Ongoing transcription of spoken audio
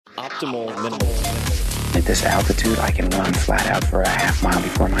optimal minimal. At this altitude, I can run flat out for a half mile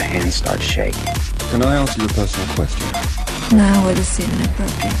before my hands start shaking. Can I ask you a personal question? Now would seem an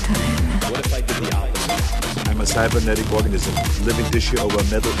appropriate time. What if I did the opposite? I'm a cybernetic organism, living tissue over a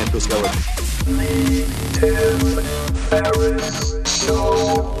metal endoskeleton. Tim Ferriss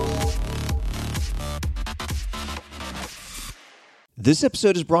Show. This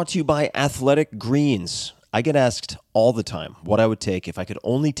episode is brought to you by Athletic Greens. I get asked all the time what I would take if I could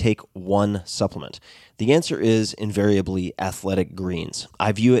only take one supplement. The answer is invariably Athletic Greens.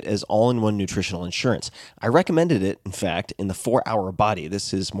 I view it as all-in-one nutritional insurance. I recommended it, in fact, in the 4-Hour Body.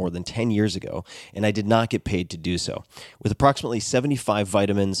 This is more than 10 years ago, and I did not get paid to do so. With approximately 75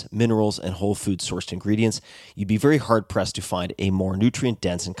 vitamins, minerals, and whole food-sourced ingredients, you'd be very hard-pressed to find a more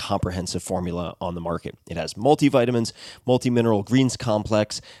nutrient-dense and comprehensive formula on the market. It has multivitamins, multi-mineral greens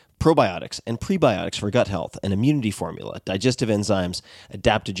complex, probiotics and prebiotics for gut health, an immunity formula, digestive enzymes,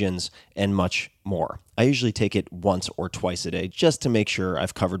 adaptogens, and much more. I usually take it once or twice a day just to make sure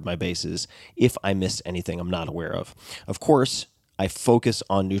I've covered my bases if I missed anything I'm not aware of. Of course, I focus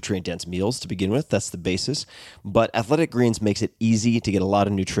on nutrient-dense meals to begin with. That's the basis. But Athletic Greens makes it easy to get a lot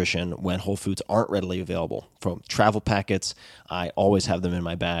of nutrition when whole foods aren't readily available. From travel packets, I always have them in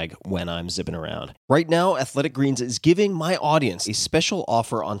my bag when I'm zipping around. Right now, Athletic Greens is giving my audience a special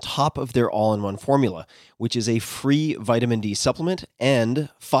offer on top of their all-in-one formula, which is a free vitamin D supplement and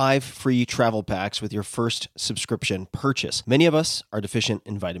 5 free travel packs with your first subscription purchase. Many of us are deficient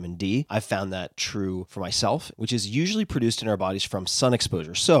in vitamin D. I've found that true for myself, which is usually produced in our bodies from sun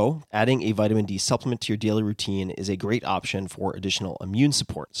exposure. So, adding a vitamin D supplement to your daily routine is a great option for additional immune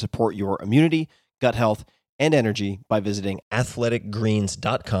support. Support your immunity, gut health, and energy by visiting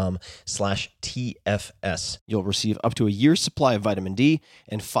athleticgreens.com/TFS. You'll receive up to a year's supply of vitamin D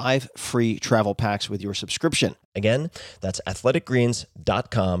and 5 free travel packs with your subscription. Again, that's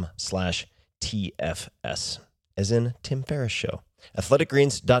athleticgreens.com/TFS, as in Tim Ferriss Show.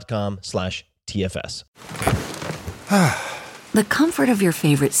 athleticgreens.com/TFS. The comfort of your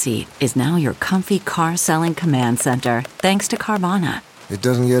favorite seat is now your comfy car selling command center, thanks to Carvana. It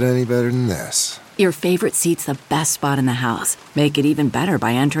doesn't get any better than this. Your favorite seat's the best spot in the house. Make it even better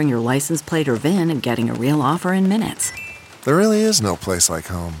by entering your license plate or VIN and getting a real offer in minutes. There really is no place like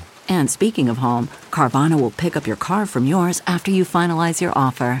home. And speaking of home, Carvana will pick up your car from yours after you finalize your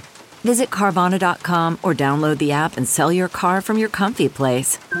offer. Visit Carvana.com or download the app and sell your car from your comfy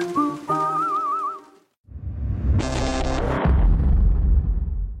place.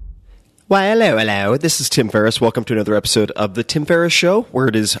 Why, hello. This is Tim Ferriss. Welcome to another episode of The Tim Ferriss Show, where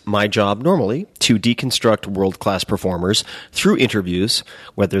it is my job normally to deconstruct world-class performers through interviews,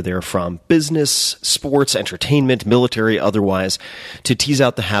 whether they're from business, sports, entertainment, military, otherwise, to tease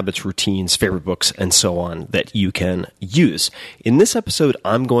out the habits, routines, favorite books, and so on that you can use. In this episode,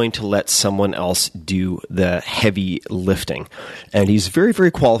 I'm going to let someone else do the heavy lifting. And he's very,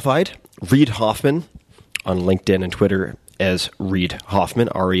 very qualified. Reid Hoffman on LinkedIn and Twitter as Reid Hoffman,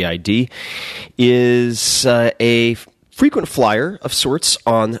 R-E-I-D, is a frequent flyer of sorts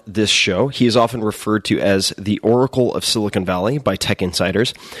on this show. He is often referred to as the Oracle of Silicon Valley by tech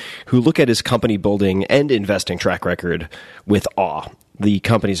insiders who look at his company building and investing track record with awe. The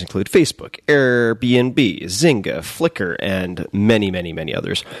companies include Facebook, Airbnb, Zynga, Flickr, and many, many, many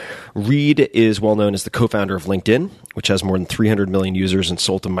others. Reid is well known as the co-founder of LinkedIn, which has more than 300 million users and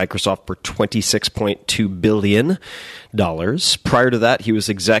sold to Microsoft for $26.2 billion. Prior to that, he was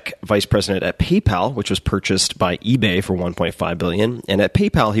exec vice president at PayPal, which was purchased by eBay for $1.5 billion. And at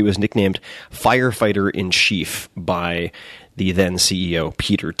PayPal, he was nicknamed Firefighter-in-Chief by the then CEO,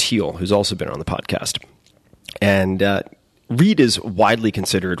 Peter Thiel, who's also been on the podcast. And Reid is widely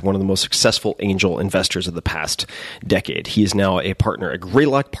considered one of the most successful angel investors of the past decade. He is now a partner at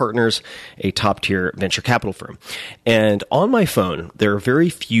Greylock Partners, a top-tier venture capital firm. And on my phone, there are very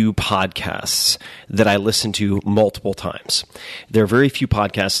few podcasts that I listen to multiple times. There are very few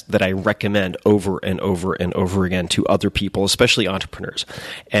podcasts that I recommend over and over and over again to other people, especially entrepreneurs.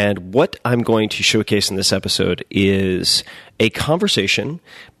 And what I'm going to showcase in this episode is a conversation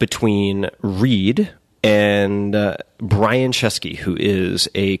between Reid and Brian Chesky, who is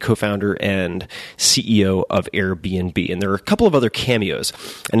a co-founder and CEO of Airbnb. And there are a couple of other cameos.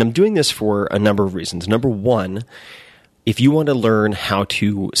 And I'm doing this for a number of reasons. Number one, if you want to learn how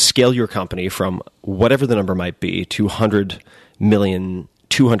to scale your company from whatever the number might be to 100 million,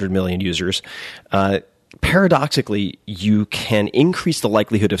 200 million users, paradoxically, you can increase the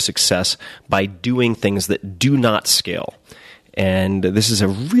likelihood of success by doing things that do not scale. And this is a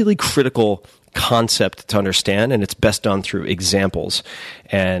really critical concept to understand, and it's best done through examples.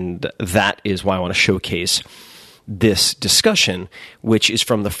 And that is why I want to showcase this discussion, which is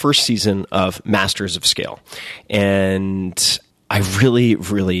from the first season of Masters of Scale. And I really,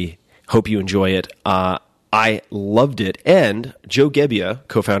 really hope you enjoy it. I loved it. And Joe Gebbia,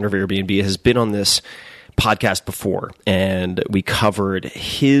 co-founder of Airbnb, has been on this podcast before, and we covered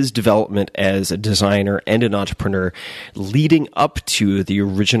his development as a designer and an entrepreneur leading up to the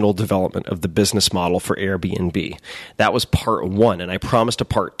original development of the business model for Airbnb. That was part 1, and I promised a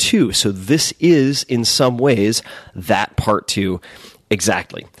part 2. So this is, in some ways, that part 2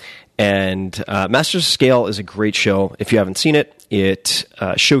 exactly. And Masters of Scale is a great show. If you haven't seen it, it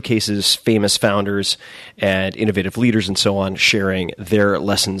showcases famous founders and innovative leaders and so on sharing their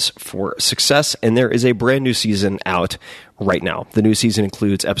lessons for success. And there is a brand new season out right now. The new season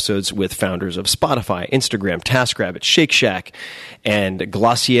includes episodes with founders of Spotify, Instagram, TaskRabbit, Shake Shack, and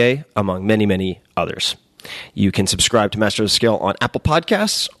Glossier, among many, many others. You can subscribe to Masters of Scale on Apple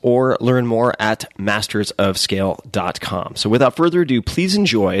Podcasts or learn more at mastersofscale.com. So without further ado, please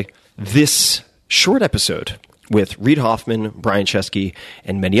enjoy this short episode with Reid Hoffman, Brian Chesky,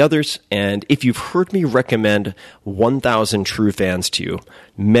 and many others. And if you've heard me recommend 1,000 True Fans to you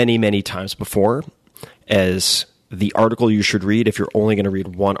many, many times before as the article you should read if you're only going to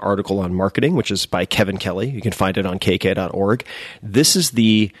read one article on marketing, which is by Kevin Kelly, you can find it on kk.org. This is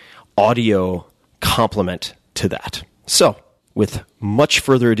the audio complement to that. So with much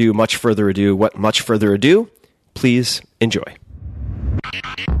further ado, please enjoy.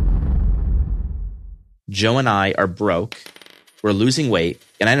 Joe and I are broke. We're losing weight,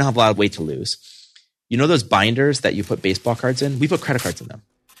 and I don't have a lot of weight to lose. You know those binders that you put baseball cards in? We put credit cards in them.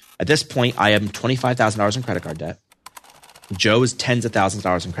 At this point, I am $25,000 in credit card debt. Joe is tens of thousands of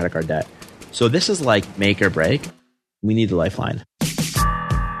dollars in credit card debt. So this is like make or break. We need a lifeline.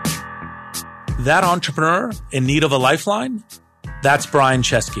 That entrepreneur in need of a lifeline? That's Brian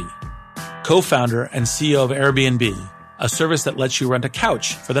Chesky, co-founder and CEO of Airbnb, a service that lets you rent a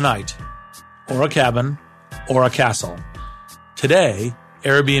couch for the night, or a cabin, or a castle. Today,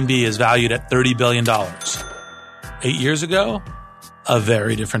 Airbnb is valued at $30 billion. 8 years ago, a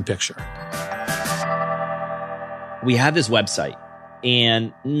very different picture. We have this website,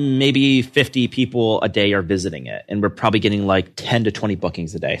 and maybe 50 people a day are visiting it, and we're probably getting like 10 to 20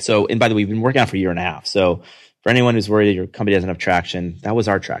 bookings a day. So, and by the way, we've been working on it for a year and a half. So for anyone who's worried that your company doesn't have traction, that was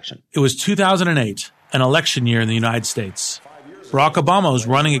our traction. It was 2008, an election year in the United States. Barack Obama was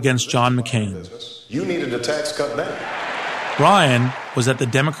running against John McCain. You needed a tax cut then. Brian was at the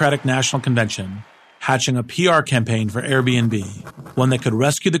Democratic National Convention hatching a PR campaign for Airbnb, one that could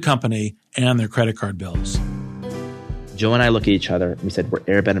rescue the company and their credit card bills. Joe and I look at each other and we said, we're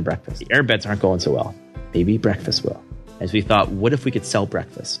airbed and breakfast. The airbeds aren't going so well. Maybe breakfast will. As we thought, what if we could sell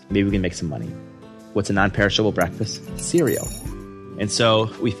breakfast? Maybe we can make some money. What's a non-perishable breakfast? Cereal. And so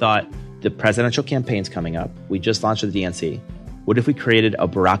we thought, the presidential campaign's coming up. We just launched the DNC. What if we created a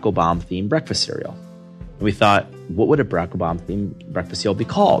Barack Obama-themed breakfast cereal? And we thought, what would a Barack Obama-themed breakfast cereal be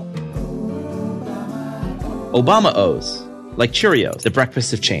called? Obama O's, like Cheerios, the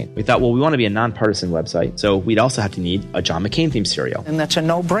breakfast of change. We thought, well, we want to be a nonpartisan website, so we'd also have to need a John McCain-themed cereal. And that's a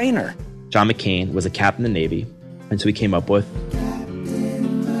no-brainer. John McCain was a captain in the Navy, and so we came up with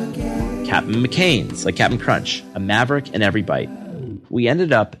Captain McCain's, like Captain Crunch, a maverick in every bite. We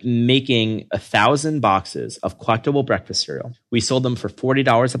ended up making 1,000 boxes of collectible breakfast cereal. We sold them for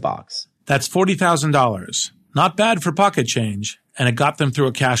 $40 a box. That's $40,000. Not bad for pocket change, and it got them through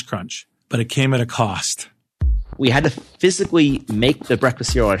a cash crunch, but it came at a cost. We had to physically make the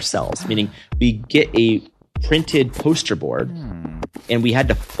breakfast cereal ourselves, meaning we get a printed poster board, and we had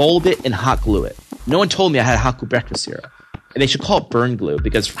to fold it and hot glue it. No one told me I had hot glue breakfast cereal. And they should call it burn glue,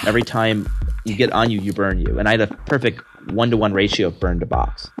 because every time you get on you burn you. And I had a perfect 1-to-1 ratio of burn to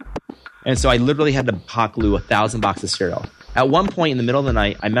box. And so I literally had to hot glue 1,000 boxes of cereal. At one point in the middle of the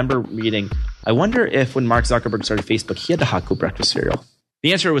night, I remember reading, I wonder if when Mark Zuckerberg started Facebook, he had to hot glue breakfast cereal.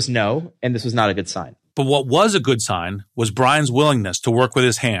 The answer was no, and this was not a good sign. But what was a good sign was Brian's willingness to work with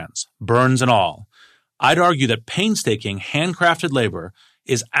his hands, burns and all. I'd argue that painstaking, handcrafted labor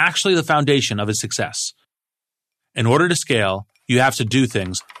is actually the foundation of his success. In order to scale, you have to do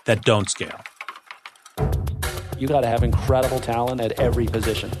things that don't scale. You got to have incredible talent at every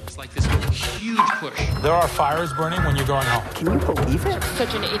position. It's like this huge push. There are fires burning when you're going home. Can you believe it?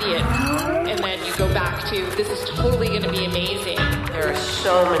 Such an idiot. And then you go back to, this is totally going to be amazing. There are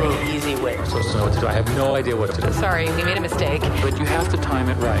so many easy ways. I don't know what to do. I have no idea what to do. Sorry, we made a mistake. But you have to time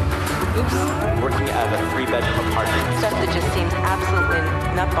it right. Oops. Working at a 3-bedroom apartment. Stuff that just seems absolutely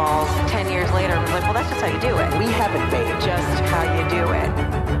nutballs. 10 years later, I'm like, well, that's just how you do it. We haven't made it. Just how you do it.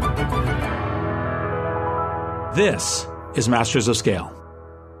 This is Masters of Scale.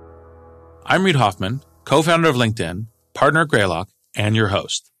 I'm Reid Hoffman, co-founder of LinkedIn, partner at Greylock, and your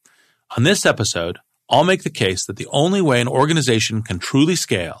host. On this episode, I'll make the case that the only way an organization can truly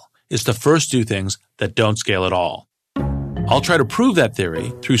scale is to first do things that don't scale at all. I'll try to prove that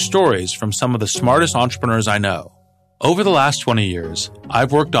theory through stories from some of the smartest entrepreneurs I know. Over the last 20 years,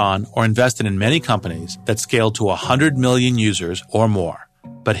 I've worked on or invested in many companies that scaled to 100 million users or more.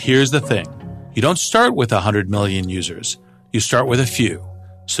 But here's the thing. You don't start with 100 million users. You start with a few.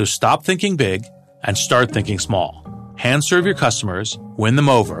 So stop thinking big and start thinking small. Hand serve your customers, win them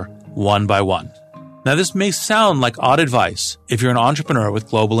over, one by one. Now, this may sound like odd advice if you're an entrepreneur with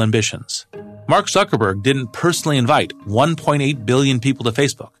global ambitions. Mark Zuckerberg didn't personally invite 1.8 billion people to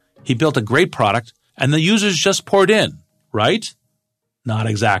Facebook. He built a great product and the users just poured in, right? Not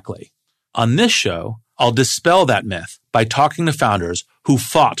exactly. On this show, I'll dispel that myth by talking to founders who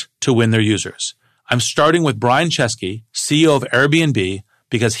fought to win their users. I'm starting with Brian Chesky, CEO of Airbnb,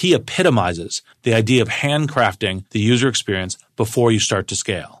 because he epitomizes the idea of handcrafting the user experience before you start to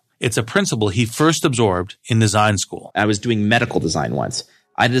scale. It's a principle he first absorbed in design school. I was doing medical design once.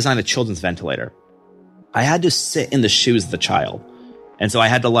 I designed a children's ventilator. I had to sit in the shoes of the child. And so I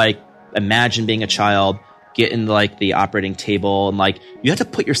had to imagine being a child, get in the operating table, and you have to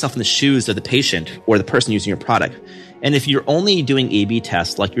put yourself in the shoes of the patient or the person using your product. And if you're only doing A/B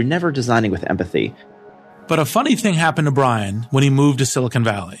tests, you're never designing with empathy. But a funny thing happened to Brian when he moved to Silicon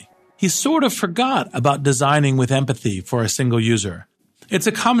Valley. He sort of forgot about designing with empathy for a single user. It's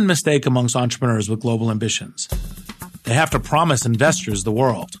a common mistake amongst entrepreneurs with global ambitions. They have to promise investors the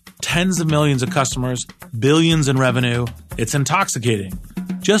world. Tens of millions of customers, billions in revenue. It's intoxicating.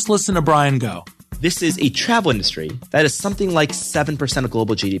 Just listen to Brian go. This is a travel industry that is something like 7% of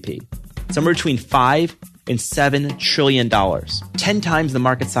global GDP. Somewhere between $5 and $7 trillion. 10 times the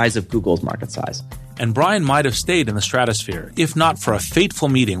market size of Google's market size. And Brian might have stayed in the stratosphere, if not for a fateful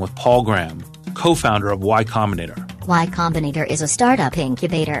meeting with Paul Graham, co-founder of Y Combinator. Y Combinator is a startup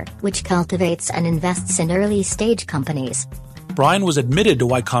incubator, which cultivates and invests in early-stage companies. Brian was admitted to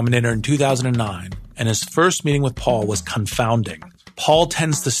Y Combinator in 2009, and his first meeting with Paul was confounding. Paul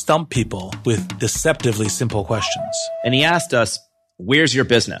tends to stump people with deceptively simple questions. And he asked us, where's your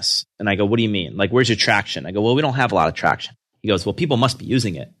business? And I go, what do you mean? Where's your traction? I go, well, we don't have a lot of traction. He goes, well, people must be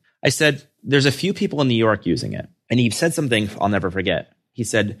using it. I said, there's a few people in New York using it. And he said something I'll never forget. He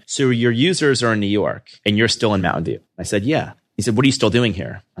said, so your users are in New York and you're still in Mountain View. I said, yeah. He said, what are you still doing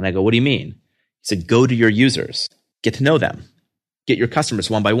here? And I go, what do you mean? He said, go to your users, get to know them, get your customers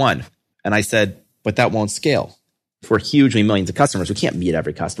one by one. And I said, but that won't scale. If we're huge, we have millions of customers, we can't meet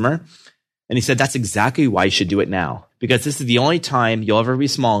every customer. And he said, that's exactly why you should do it now. Because this is the only time you'll ever be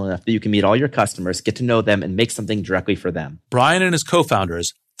small enough that you can meet all your customers, get to know them, and make something directly for them. Brian and his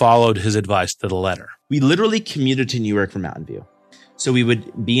co-founders followed his advice to the letter. We literally commuted to New York from Mountain View. So we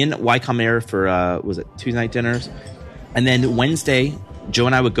would be in Y Combinator for, Tuesday night dinners? And then Wednesday, Joe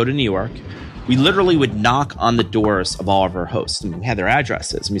and I would go to New York. We literally would knock on the doors of all of our hosts. And we had their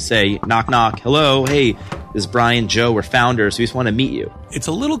addresses. And we say, knock, knock, hello, hey, this is Brian, Joe, we're founders. We just want to meet you. It's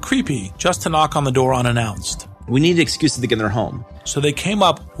a little creepy just to knock on the door unannounced. We needed excuses to get in their home. So they came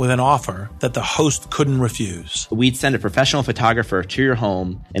up with an offer that the host couldn't refuse. We'd send a professional photographer to your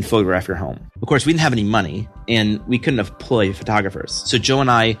home and photograph your home. Of course, we didn't have any money and we couldn't employ photographers. So Joe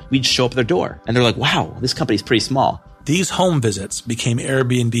and I, we'd show up at their door and they're like, wow, this company's pretty small. These home visits became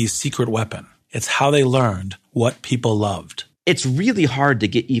Airbnb's secret weapon. It's how they learned what people loved. It's really hard to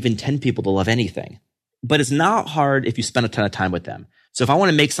get even 10 people to love anything, but it's not hard if you spend a ton of time with them. So if I want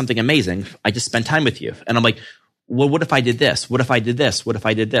to make something amazing, I just spend time with you. And I'm like, well, what if I did this? What if I did this? What if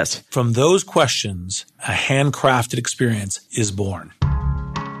I did this? From those questions, a handcrafted experience is born.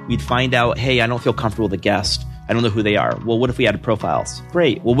 We'd find out, hey, I don't feel comfortable with a guest. I don't know who they are. Well, what if we added profiles?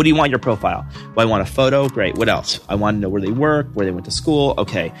 Great. Well, what do you want in your profile? Well, I want a photo. Great. What else? I want to know where they work, where they went to school.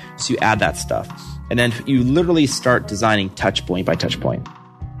 Okay. So you add that stuff. And then you literally start designing touch point by touch point.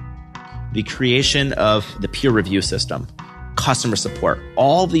 The creation of the peer review system, customer support,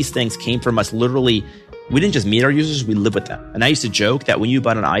 all these things came from us literally. We didn't just meet our users, we live with them. And I used to joke that when you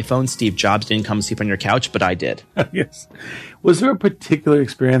bought an iPhone, Steve Jobs didn't come sleep on your couch, but I did. Yes. Was there a particular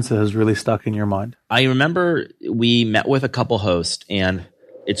experience that has really stuck in your mind? I remember we met with a couple hosts and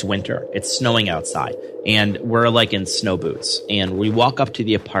it's winter. It's snowing outside and we're like in snow boots. And we walk up to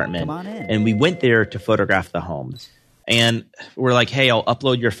the apartment and we went there to photograph the homes. And we're like, hey, I'll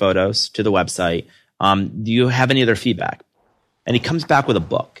upload your photos to the website. Do you have any other feedback? And he comes back with a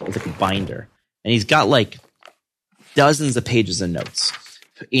book. It's like a binder. And he's got like dozens of pages of notes.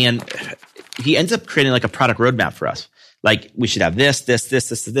 And he ends up creating like a product roadmap for us. Like we should have this, this, this,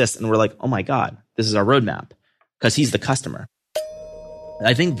 this, this. And we're like, oh my God, this is our roadmap because he's the customer.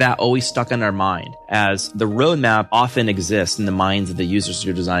 I think that always stuck in our mind, as the roadmap often exists in the minds of the users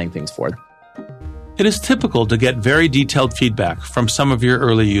you're designing things for. It is typical to get very detailed feedback from some of your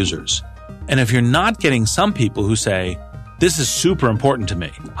early users. And if you're not getting some people who say, "This is super important to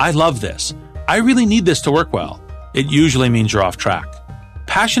me. I love this. I really need this to work well," it usually means you're off track.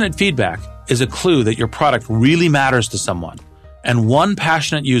 Passionate feedback is a clue that your product really matters to someone, and one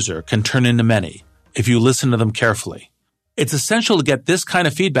passionate user can turn into many if you listen to them carefully. It's essential to get this kind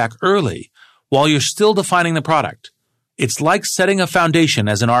of feedback early while you're still defining the product. It's like setting a foundation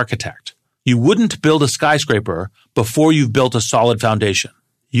as an architect. You wouldn't build a skyscraper before you've built a solid foundation.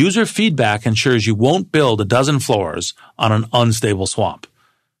 User feedback ensures you won't build a dozen floors on an unstable swamp.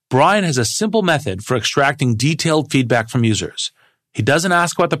 Brian has a simple method for extracting detailed feedback from users. He doesn't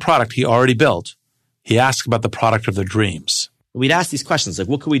ask about the product he already built. He asks about the product of their dreams. We'd ask these questions like,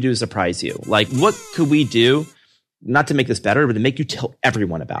 what could we do to surprise you? Like, what could we do, not to make this better, but to make you tell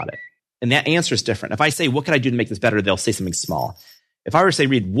everyone about it? And that answer is different. If I say, what could I do to make this better? They'll say something small. If I were to say,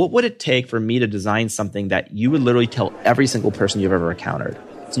 Reid, what would it take for me to design something that you would literally tell every single person you've ever encountered?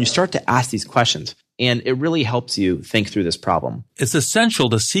 So you start to ask these questions, and it really helps you think through this problem. It's essential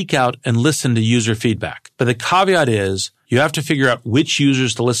to seek out and listen to user feedback. But the caveat is you have to figure out which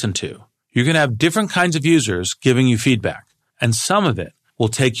users to listen to. You're going to have different kinds of users giving you feedback, and some of it will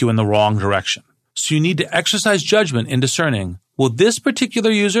take you in the wrong direction. So you need to exercise judgment in discerning, will this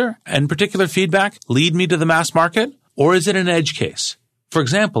particular user and particular feedback lead me to the mass market, or is it an edge case? For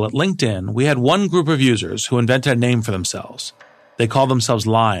example, at LinkedIn, we had one group of users who invented a name for themselves. They call themselves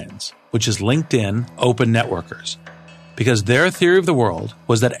Lions, which is LinkedIn Open Networkers, because their theory of the world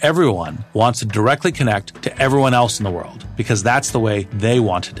was that everyone wants to directly connect to everyone else in the world, because that's the way they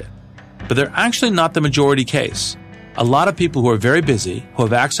wanted it. But they're actually not the majority case. A lot of people who are very busy, who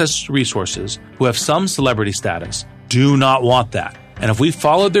have access to resources, who have some celebrity status, do not want that. And if we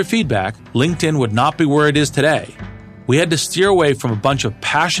followed their feedback, LinkedIn would not be where it is today. We had to steer away from a bunch of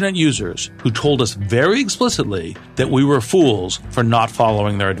passionate users who told us very explicitly that we were fools for not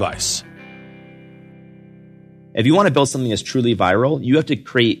following their advice. If you want to build something that's truly viral, you have to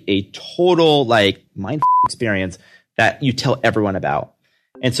create a total mind experience that you tell everyone about.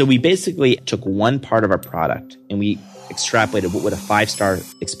 And so we basically took one part of our product and we extrapolated what would a 5-star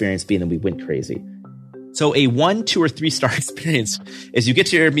experience be, and then we went crazy. So a 1, 2, or 3-star experience is you get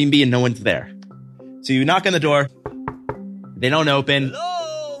to your Airbnb and no one's there. So you knock on the door, they don't open.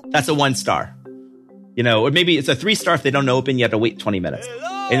 Hello? That's a 1-star. Or maybe it's a 3-star if they don't open, you have to wait 20 minutes.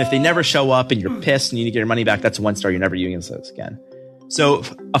 Hello? And if they never show up and you're pissed and you need to get your money back, that's a 1-star. You're never using this again. So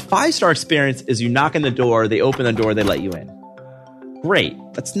a 5-star experience is you knock on the door, they open the door, they let you in. Great.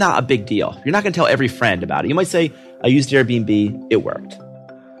 That's not a big deal. You're not going to tell every friend about it. You might say, I used Airbnb, it worked.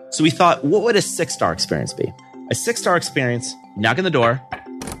 So we thought, what would a 6-star experience be? A 6-star experience, you knock on the door,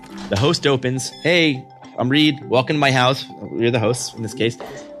 the host opens, hey, I'm Reid, welcome to my house. You're the host in this case.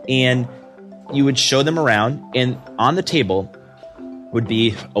 And you would show them around, and on the table would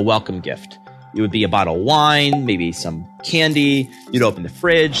be a welcome gift. It would be a bottle of wine, maybe some candy. You'd open the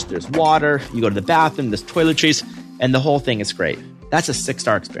fridge, there's water, you go to the bathroom, there's toiletries, and the whole thing is great. That's a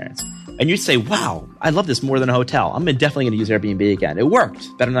 6-star experience. And you'd say, wow, I love this more than a hotel. I'm definitely going to use Airbnb again. It worked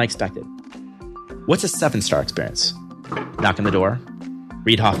better than I expected. What's a 7-star experience? Knock on the door.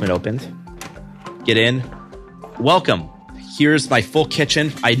 Reid Hoffman opened. Get in. Welcome. Here's my full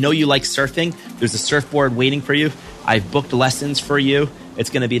kitchen. I know you like surfing. There's a surfboard waiting for you. I've booked lessons for you. It's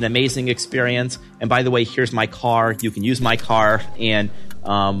going to be an amazing experience. And by the way, here's my car. You can use my car. And,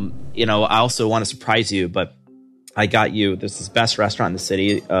 I also want to surprise you, but I got you, this is the best restaurant in the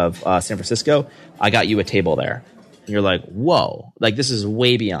city of San Francisco. I got you a table there. And you're like, whoa, this is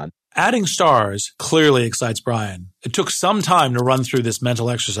way beyond. Adding stars clearly excites Brian. It took some time to run through this mental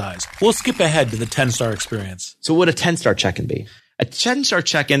exercise. We'll skip ahead to the 10-star experience. So what would a 10-star check-in be? A 10-star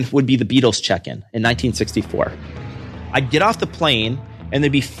check-in would be the Beatles check-in in 1964. I'd get off the plane and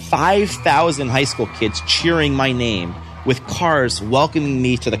there'd be 5,000 high school kids cheering my name with cars welcoming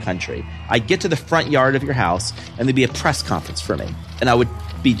me to the country. I'd get to the front yard of your house and there'd be a press conference for me. And I would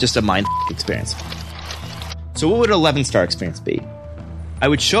be just a mind experience. So what would an 11-star experience be? I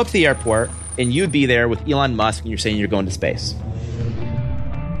would show up to the airport and you'd be there with Elon Musk and you're saying you're going to space.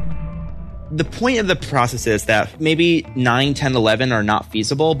 The point of the process is that maybe 9, 10, 11 are not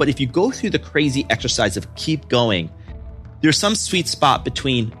feasible, but if you go through the crazy exercise of keep going, there's some sweet spot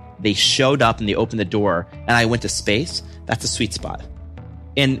between they showed up and they opened the door and I went to space. That's a sweet spot.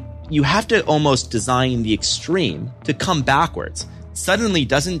 And you have to almost design the extreme to come backwards. Suddenly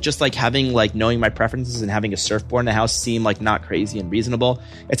doesn't just having knowing my preferences and having a surfboard in the house seem not crazy and reasonable.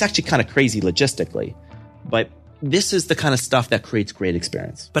 It's actually kind of crazy logistically. But This is the kind of stuff that creates great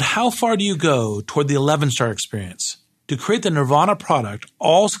experience. But how far do you go toward the 11-star experience? To create the nirvana product,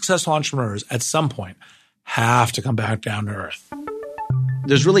 all successful entrepreneurs at some point have to come back down to earth.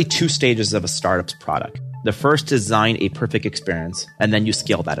 There's really 2 stages of a startup's product. The first, design a perfect experience, and then you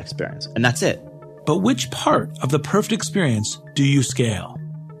scale that experience. And that's it. But which part of the perfect experience do you scale?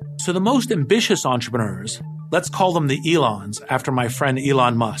 So the most ambitious entrepreneurs, let's call them the Elons after my friend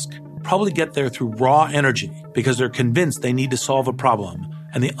Elon Musk, probably get there through raw energy because they're convinced they need to solve a problem,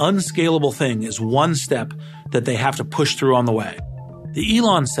 and the unscalable thing is one step that they have to push through on the way. The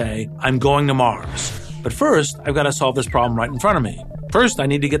Elons say, I'm going to Mars, but first I've got to solve this problem right in front of me. First, I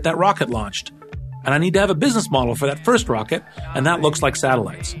need to get that rocket launched, and I need to have a business model for that first rocket, and that looks like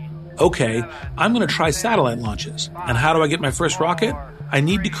satellites. Okay, I'm going to try satellite launches, and how do I get my first rocket? I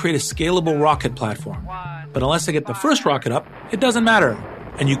need to create a scalable rocket platform. But unless I get the first rocket up, it doesn't matter.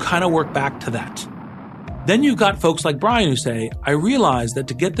 And you kind of work back to that. Then you've got folks like Brian who say, I realize that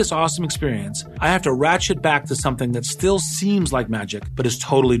to get this awesome experience, I have to ratchet back to something that still seems like magic, but is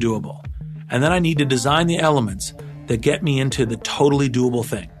totally doable. And then I need to design the elements that get me into the totally doable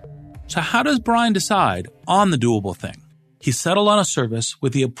thing. So how does Brian decide on the doable thing? He settled on a service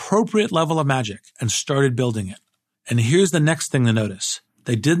with the appropriate level of magic and started building it. And here's the next thing to notice.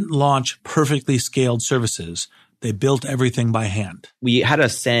 They didn't launch perfectly scaled services. They built everything by hand. We had a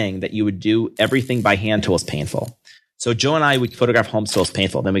saying that you would do everything by hand till it's painful. So Joe and I would photograph homes till it's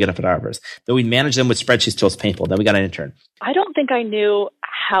painful. Then we got a photographers. Then we'd manage them with spreadsheets till it's painful. Then we got an intern. I don't think I knew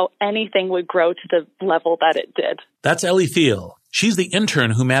how anything would grow to the level that it did. That's Ellie Thiel. She's the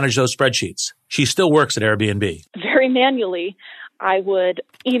intern who managed those spreadsheets. She still works at Airbnb. Very manually, I would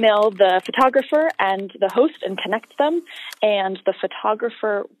email the photographer and the host and connect them. And the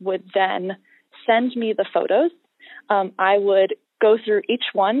photographer would then send me the photos. I would go through each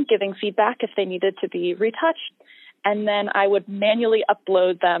one, giving feedback if they needed to be retouched. And then I would manually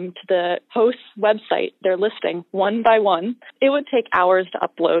upload them to the host's website, their listing, one by one. It would take hours to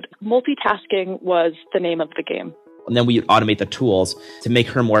upload. Multitasking was the name of the game. And then we would automate the tools to make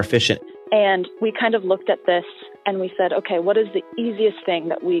her more efficient. And we kind of looked at this and we said, okay, what is the easiest thing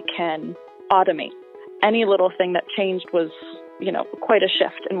that we can automate? Any little thing that changed was, quite a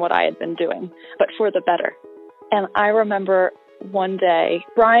shift in what I had been doing, but for the better. And I remember one day,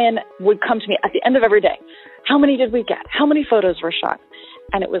 Brian would come to me at the end of every day. How many did we get? How many photos were shot?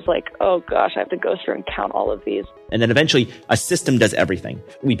 And it was like, oh gosh, I have to go through and count all of these. And then eventually a system does everything.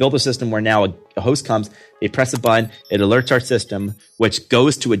 We built a system where now a host comes, they press a button, it alerts our system, which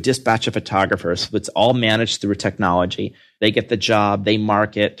goes to a dispatch of photographers. It's all managed through a technology. They get the job, they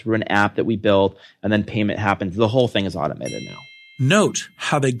mark it through an app that we build, and then payment happens. The whole thing is automated now. Note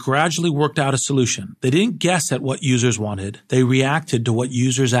how they gradually worked out a solution. They didn't guess at what users wanted. They reacted to what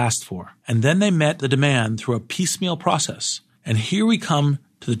users asked for. And then they met the demand through a piecemeal process. And here we come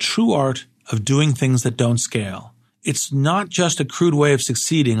to the true art of doing things that don't scale. It's not just a crude way of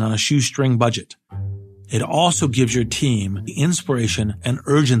succeeding on a shoestring budget. It also gives your team the inspiration and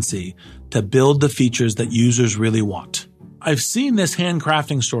urgency to build the features that users really want. I've seen this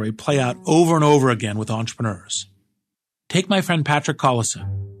handcrafting story play out over and over again with entrepreneurs. Take my friend Patrick Collison.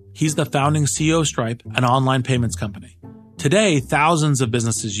 He's the founding CEO of Stripe, an online payments company. Today, thousands of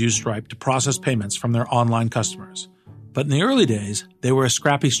businesses use Stripe to process payments from their online customers. But in the early days, they were a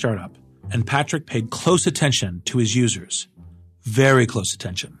scrappy startup, and Patrick paid close attention to his users. Very close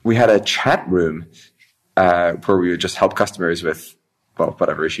attention. We had a chat room where we would just help customers with,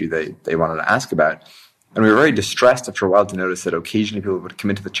 whatever issue they wanted to ask about. And we were very distressed after a while to notice that occasionally people would come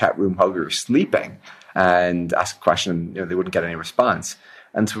into the chat room while we were sleeping and ask a question, they wouldn't get any response.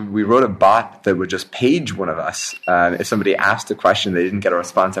 And so we wrote a bot that would just page one of us if somebody asked a question, they didn't get a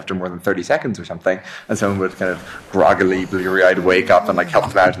response after more than 30 seconds or something, and someone would kind of groggily, bleary-eyed wake up and help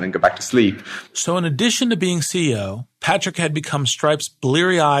them out and then go back to sleep. So in addition to being CEO, Patrick had become Stripe's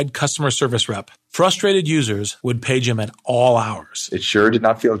bleary-eyed customer service rep. Frustrated users would page him at all hours. It sure did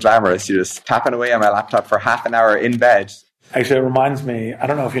not feel glamorous. You're just tapping away on my laptop for half an hour in bed. Actually, it reminds me, I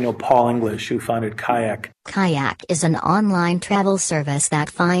don't know if you know Paul English, who founded Kayak. Kayak is an online travel service that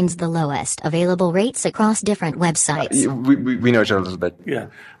finds the lowest available rates across different websites. We know each other a little bit. Yeah.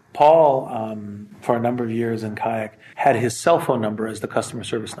 Paul, for a number of years in Kayak, had his cell phone number as the customer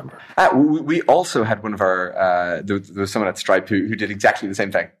service number. We also had one of our, there was someone at Stripe who did exactly the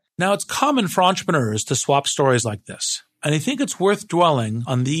same thing. Now, it's common for entrepreneurs to swap stories like this. And I think it's worth dwelling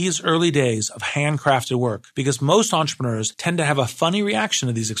on these early days of handcrafted work because most entrepreneurs tend to have a funny reaction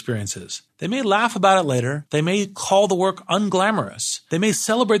to these experiences. They may laugh about it later. They may call the work unglamorous. They may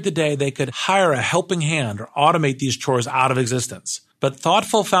celebrate the day they could hire a helping hand or automate these chores out of existence. But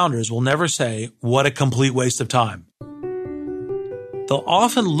thoughtful founders will never say, what a complete waste of time. They'll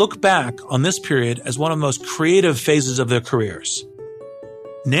often look back on this period as one of the most creative phases of their careers.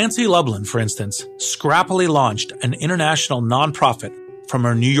 Nancy Lublin, for instance, scrappily launched an international nonprofit from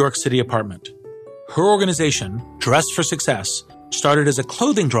her New York City apartment. Her organization, Dress for Success, started as a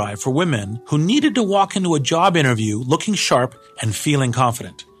clothing drive for women who needed to walk into a job interview looking sharp and feeling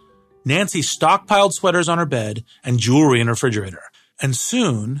confident. Nancy stockpiled sweaters on her bed and jewelry in her refrigerator. And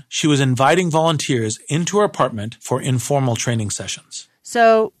soon, she was inviting volunteers into her apartment for informal training sessions.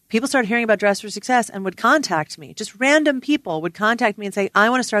 So people started hearing about Dress for Success and would contact me. Just random people would contact me and say, I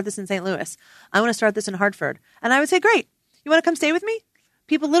want to start this in St. Louis. I want to start this in Hartford. And I would say, great. You want to come stay with me?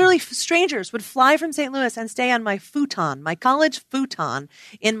 People, literally strangers, would fly from St. Louis and stay on my futon, my college futon,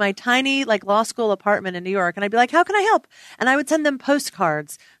 in my tiny law school apartment in New York. And I'd be like, how can I help? And I would send them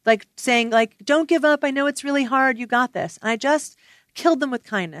postcards saying, don't give up. I know it's really hard. You got this. And I just killed them with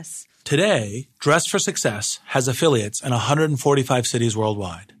kindness. Today, Dress for Success has affiliates in 145 cities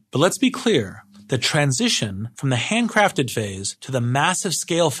worldwide. But let's be clear, the transition from the handcrafted phase to the massive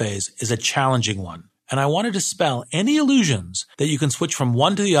scale phase is a challenging one. And I want to dispel any illusions that you can switch from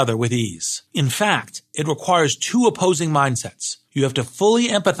one to the other with ease. In fact, it requires two opposing mindsets. You have to fully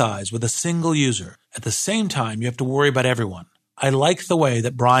empathize with a single user. At the same time, you have to worry about everyone. I like the way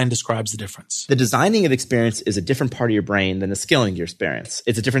that Brian describes the difference. The designing of the experience is a different part of your brain than the scaling of your experience.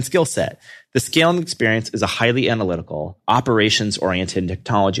 It's a different skill set. The scaling experience is a highly analytical, operations-oriented,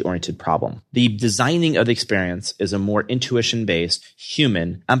 technology-oriented problem. The designing of the experience is a more intuition-based,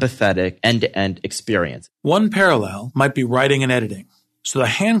 human, empathetic, end-to-end experience. One parallel might be writing and editing. So the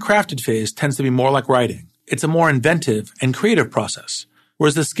handcrafted phase tends to be more like writing. It's a more inventive and creative process,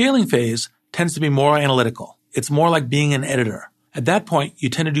 whereas the scaling phase tends to be more analytical. It's more like being an editor. At that point, you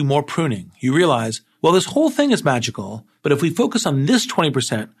tend to do more pruning. You realize, well, this whole thing is magical, but if we focus on this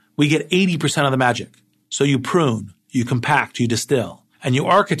 20%, we get 80% of the magic. So you prune, you compact, you distill, and you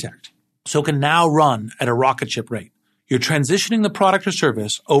architect. So it can now run at a rocket ship rate. You're transitioning the product or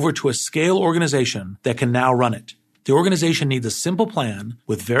service over to a scale organization that can now run it. The organization needs a simple plan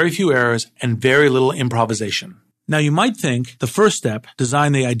with very few errors and very little improvisation. Now, you might think the first step,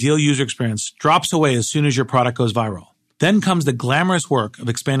 design the ideal user experience, drops away as soon as your product goes viral. Then comes the glamorous work of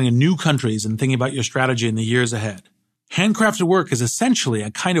expanding to new countries and thinking about your strategy in the years ahead. Handcrafted work is essentially a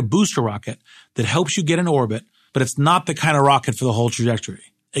kind of booster rocket that helps you get in orbit, but it's not the kind of rocket for the whole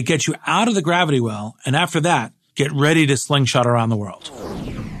trajectory. It gets you out of the gravity well, and after that, get ready to slingshot around the world.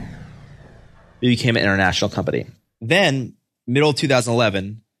 We became an international company. Then, middle of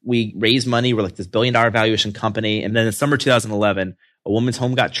 2011, we raised money. We're like this $1 billion valuation company. And then in summer 2011, a woman's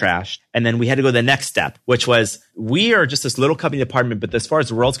home got trashed. And then we had to go to the next step, which was we are just this little company department, but as far as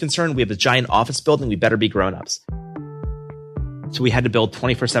the world's concerned, we have a giant office building. We better be grown-ups. So we had to build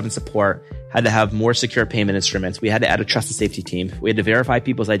 24/7 support, had to have more secure payment instruments. We had to add a trust and safety team. We had to verify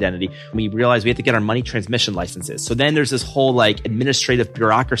people's identity. We realized we had to get our money transmission licenses. So then there's this whole administrative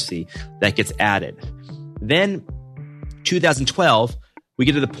bureaucracy that gets added. Then 2012, we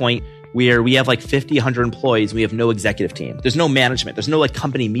get to the point where we have 50, 100 employees. We have no executive team. There's no management. There's no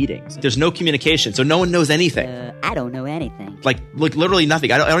company meetings. There's no communication. So no one knows anything. I don't know anything. Literally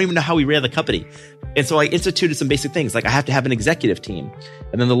nothing. I don't even know how we ran the company. And so I instituted some basic things. I have to have an executive team.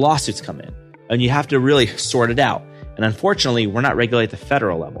 And then the lawsuits come in. And you have to really sort it out. And unfortunately, we're not regulated at the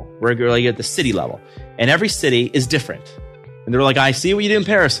federal level. We're regulated at the city level. And every city is different. And they're like, I see what you do in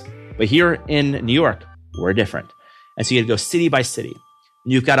Paris. But here in New York, we're different. And so you have to go city by city.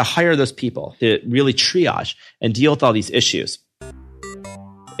 And you've got to hire those people to really triage and deal with all these issues.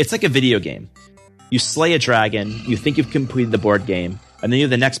 It's like a video game. You slay a dragon, you think you've completed the board game, and then you have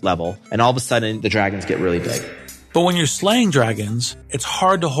the next level, and all of a sudden the dragons get really big. But when you're slaying dragons, it's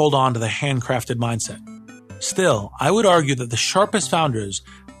hard to hold on to the handcrafted mindset. Still, I would argue that the sharpest founders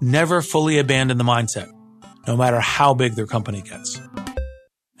never fully abandon the mindset, no matter how big their company gets.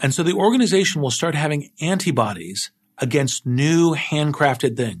 And so the organization will start having antibodies against new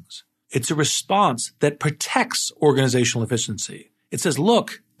handcrafted things. It's a response that protects organizational efficiency. It says,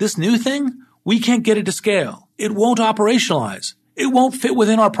 look, this new thing, we can't get it to scale. It won't operationalize. It won't fit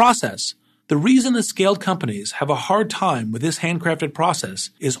within our process. The reason that scaled companies have a hard time with this handcrafted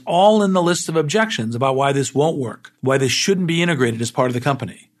process is all in the list of objections about why this won't work, why this shouldn't be integrated as part of the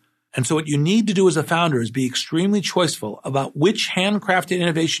company. And so what you need to do as a founder is be extremely choiceful about which handcrafted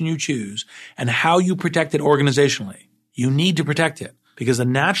innovation you choose and how you protect it organizationally. You need to protect it because the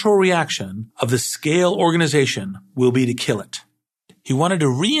natural reaction of the scale organization will be to kill it. He wanted to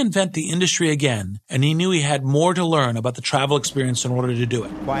reinvent the industry again, and he knew he had more to learn about the travel experience in order to do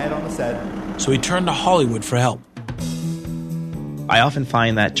it. Quiet on the set. So he turned to Hollywood for help. I often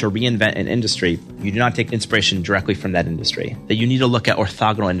find that to reinvent an industry, you do not take inspiration directly from that industry, that you need to look at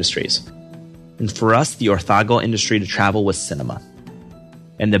orthogonal industries. And for us, the orthogonal industry to travel was cinema.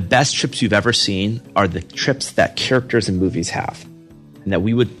 And the best trips you've ever seen are the trips that characters in movies have, and that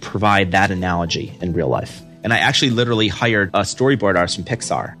we would provide that analogy in real life. And I actually literally hired a storyboard artist from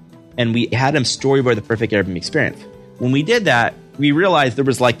Pixar, and we had him storyboard the perfect Airbnb experience. When we did that, we realized there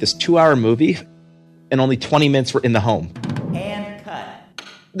was like this 2-hour movie, and only 20 minutes were in the home. And cut.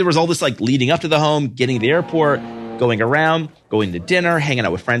 There was all this like leading up to the home, getting to the airport, going around, going to dinner, hanging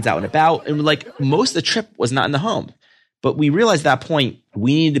out with friends out and about. And like most of the trip was not in the home. But we realized at that point,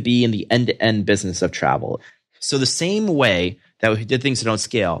 we needed to be in the end-to-end business of travel. So the same way that we did things that don't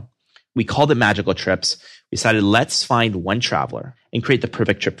scale, we called it magical trips. We decided, let's find one traveler and create the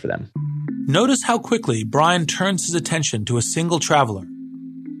perfect trip for them. Notice how quickly Brian turns his attention to a single traveler.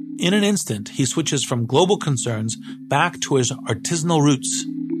 In an instant, he switches from global concerns back to his artisanal roots.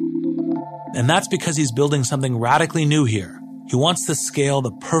 And that's because he's building something radically new here. He wants to scale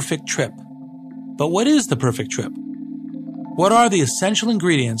the perfect trip. But what is the perfect trip? What are the essential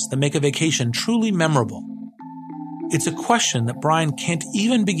ingredients that make a vacation truly memorable? It's a question that Brian can't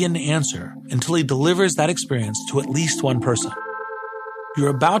even begin to answer until he delivers that experience to at least one person. You're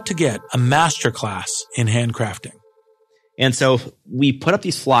about to get a masterclass in handcrafting. And so we put up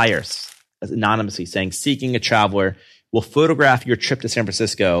these flyers anonymously saying, seeking a traveler, will photograph your trip to San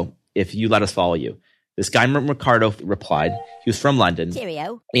Francisco if you let us follow you. This guy, Ricardo, replied. He was from London.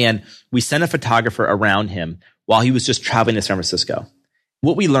 Cheerio. And we sent a photographer around him while he was just traveling to San Francisco.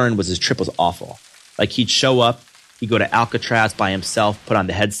 What we learned was his trip was awful. Like he'd show up, he'd go to Alcatraz by himself, put on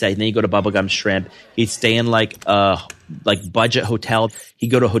the headset, and then he'd go to Bubblegum Shrimp. He'd stay in like budget hotel. He'd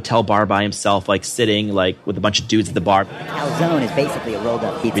go to a hotel bar by himself, like sitting like with a bunch of dudes at the bar. Calzone is basically a rolled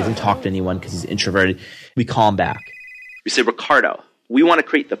up pizza. He doesn't talk to anyone because he's introverted. We call him back. We say, Ricardo, we want to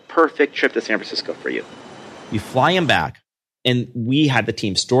create the perfect trip to San Francisco for you. We fly him back, and we had the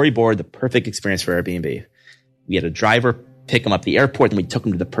team storyboard the perfect experience for Airbnb. We had a driver pick him up at the airport, and we took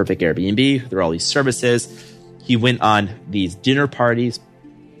him to the perfect Airbnb. There were all these services. He went on these dinner parties.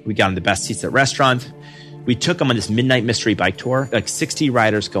 We got him the best seats at restaurants. We took him on this midnight mystery bike tour. Like 60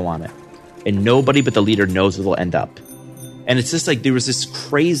 riders go on it, and nobody but the leader knows where they'll end up. And it's just like there was this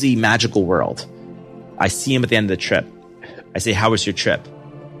crazy magical world. I see him at the end of the trip. I say, how was your trip?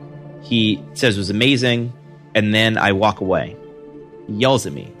 He says it was amazing, and then I walk away. He yells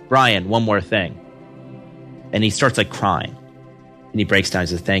at me, Brian, one more thing. And he starts like crying. And he breaks down and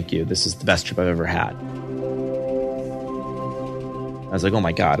says, thank you. This is the best trip I've ever had. I was like, oh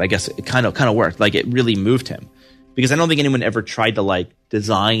my God, I guess it kind of worked. Like it really moved him. Because I don't think anyone ever tried to like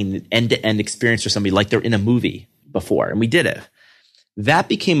design an end-to-end experience for somebody like they're in a movie before. And we did it. That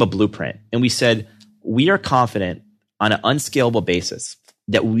became a blueprint. And we said, we are confident on an unscalable basis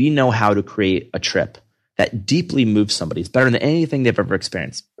that we know how to create a trip that deeply moves somebody. It's better than anything they've ever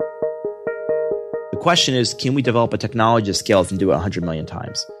experienced. The question is, can we develop a technology that scales and do it 100 million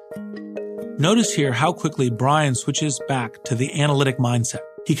times? Notice here how quickly Brian switches back to the analytic mindset.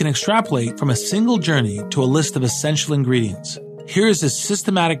 He can extrapolate from a single journey to a list of essential ingredients. Here is a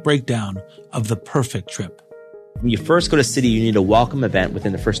systematic breakdown of the perfect trip. When you first go to a city, you need a welcome event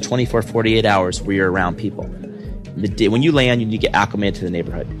within the first 24, 48 hours where you're around people. When you land, you need to get acclimated to the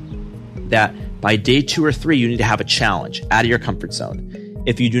neighborhood. That by day 2 or 3, you need to have a challenge out of your comfort zone.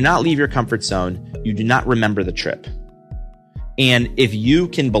 If you do not leave your comfort zone, you do not remember the trip. And if you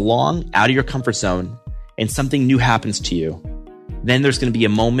can belong out of your comfort zone and something new happens to you, then there's going to be a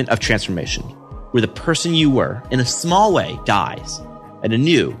moment of transformation where the person you were, in a small way, dies and a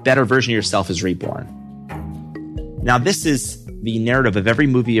new, better version of yourself is reborn. Now, this is the narrative of every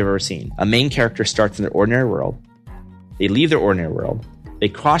movie you've ever seen. A main character starts in their ordinary world. They leave their ordinary world. They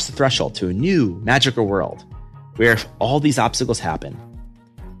cross the threshold to a new, magical world where all these obstacles happen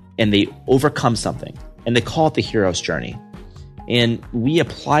and they overcome something. And they call it the hero's journey. And we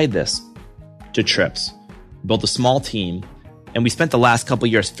applied this to trips, built a small team, and we spent the last couple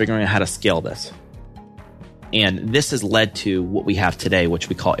of years figuring out how to scale this. And this has led to what we have today, which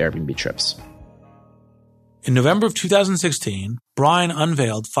we call Airbnb trips. In November of 2016, Brian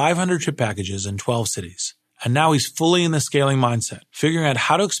unveiled 500 trip packages in 12 cities. And now he's fully in the scaling mindset, figuring out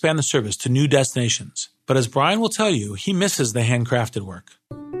how to expand the service to new destinations. But as Brian will tell you, he misses the handcrafted work.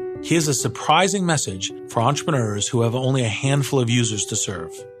 He has a surprising message for entrepreneurs who have only a handful of users to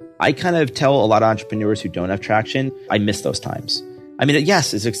serve. I kind of tell a lot of entrepreneurs who don't have traction, I miss those times. I mean,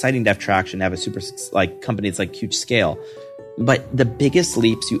 yes, it's exciting to have traction, to have a super company that's like huge scale. But the biggest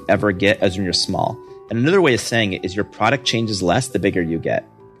leaps you ever get is when you're small. And another way of saying it is your product changes less the bigger you get.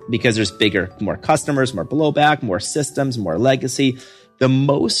 because there's more customers, more blowback, more systems, more legacy. The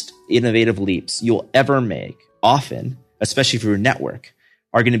most innovative leaps you'll ever make, often, especially for your network,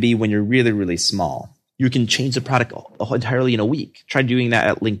 are going to be when you're really, really small. You can change the product entirely in a week. Try doing that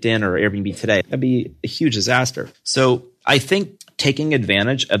at LinkedIn or Airbnb today. That'd be a huge disaster. So I think taking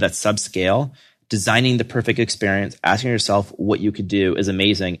advantage of that subscale, designing the perfect experience, asking yourself what you could do is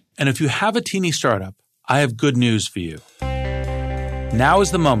amazing. And if you have a teeny startup, I have good news for you. Now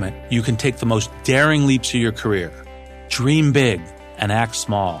is the moment you can take the most daring leaps of your career. Dream big and act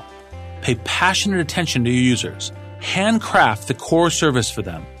small. Pay passionate attention to your users. Handcraft the core service for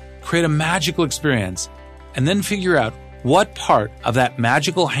them. Create a magical experience, and then figure out what part of that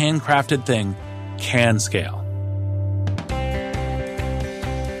magical handcrafted thing can scale.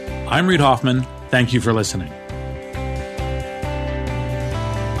 I'm Reid Hoffman. Thank you for listening.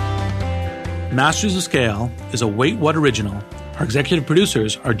 Masters of Scale is a Wait What original. Our executive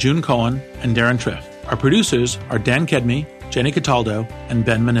producers are June Cohen and Darren Triff. Our producers are Dan Kedmi, Jenny Cataldo, and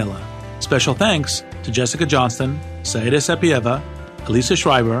Ben Manila. Special thanks to Jessica Johnston, Saida Sepieva, Elisa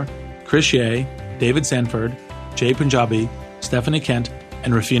Schreiber, Chris Ye, David Sanford, Jay Punjabi, Stephanie Kent,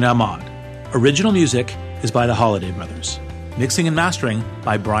 and Rafina Ahmad. Original music is by the Holiday Brothers. Mixing and mastering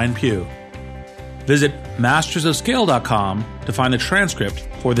by Brian Pugh. Visit mastersofscale.com to find the transcript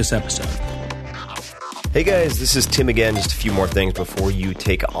for this episode. Hey guys, this is Tim again. Just a few more things before you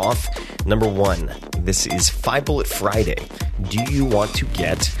take off. Number one, this is 5 Bullet Friday. Do you want to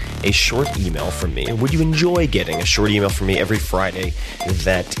get a short email from me? Would you enjoy getting a short email from me every Friday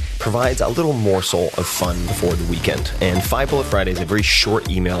that provides a little morsel of fun before the weekend? And 5 Bullet Friday is a very short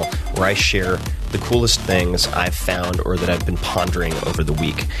email where I share the coolest things I've found or that I've been pondering over the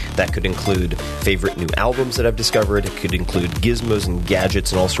week. That could include favorite new albums that I've discovered. It could include gizmos and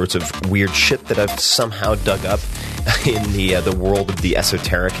gadgets and all sorts of weird shit that I've somehow dug up in the world of the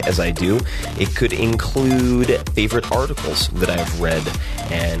esoteric as I do. It could include favorite articles that I've read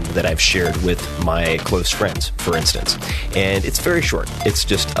and that I've shared with my close friends, for instance. And it's very short. It's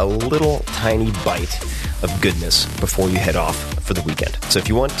just a little tiny bite of goodness before you head off for the weekend. So if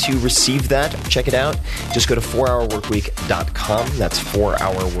you want to receive that, check it out. Just go to 4hourworkweek.com. That's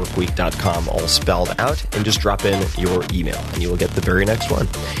 4hourworkweek.com, all spelled out, and just drop in your email, and you will get the very next one.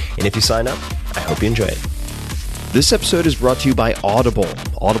 And if you sign up, I hope you enjoy it. This episode is brought to you by Audible.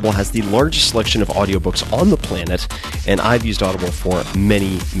 Audible has the largest selection of audiobooks on the planet, and I've used Audible for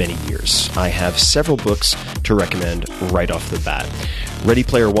many, many years. I have several books to recommend right off the bat. Ready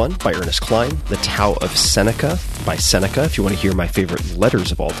Player One by Ernest Cline, The Tao of Seneca by Seneca, if you want to hear my favorite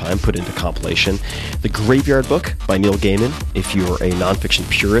letters of all time put into compilation. The Graveyard Book by Neil Gaiman, if you're a nonfiction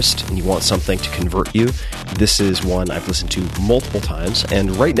purist and you want something to convert you. This is one I've listened to multiple times,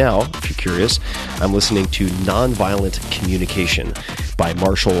 and right now, if you're curious, I'm listening to Nonviolent Communication by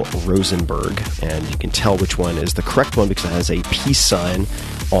Marshall Rosenberg, and you can tell which one is the correct one because it has a peace sign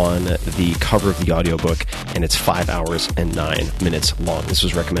on the cover of the audiobook, and it's 5 hours and 9 minutes long. This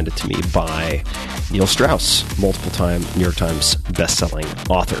was recommended to me by Neil Strauss, multiple-time New York Times best-selling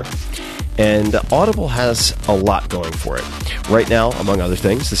author. And Audible has a lot going for it. Right now, among other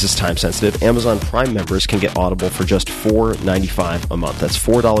things, this is time-sensitive, Amazon Prime members can get Audible for just $4.95 a month. That's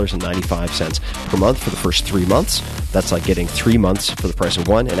 $4.95 per month for the first 3 months. That's like getting 3 months for the price of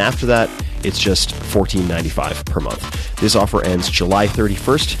one. And after that, it's just $14.95 per month. This offer ends July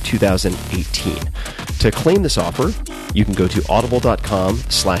 31st, 2018. To claim this offer, you can go to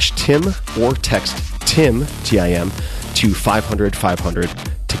audible.com/Tim or text TIM, T-I-M, to 500-500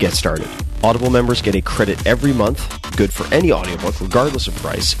 to get started. Audible members get a credit every month, good for any audiobook, regardless of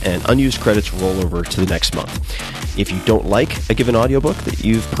price, and unused credits roll over to the next month. If you don't like a given audiobook that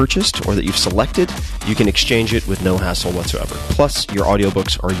you've purchased or that you've selected, you can exchange it with no hassle whatsoever. Plus, your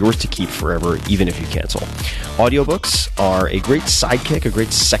audiobooks are yours to keep forever, even if you cancel. Audiobooks are a great sidekick, a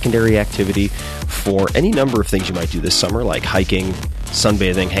great secondary activity for any number of things you might do this summer, like hiking,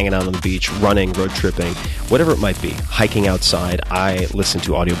 sunbathing, hanging out on the beach, running, road tripping, whatever it might be. Hiking outside. I listen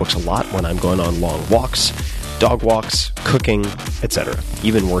to audiobooks a lot when I'm going on long walks, dog walks, cooking, etc.,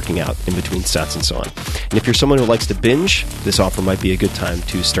 even working out in between sets and so on. And if you're someone who likes to binge, this offer might be a good time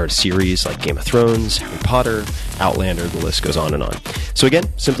to start a series like Game of Thrones, Harry Potter, Outlander, the list goes on and on. So again,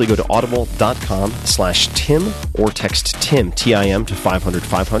 simply go to audible.com/Tim or text TIM, T-I-M, to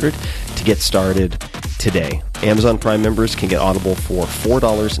 500-500 to get started today. Amazon Prime members can get Audible for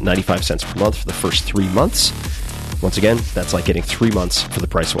 $4.95 per month for the first 3 months. Once again, that's like getting 3 months for the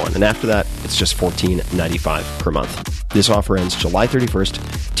price of one. And after that, it's just $14.95 per month. This offer ends July 31st,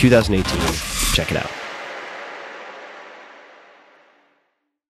 2018. Check it out.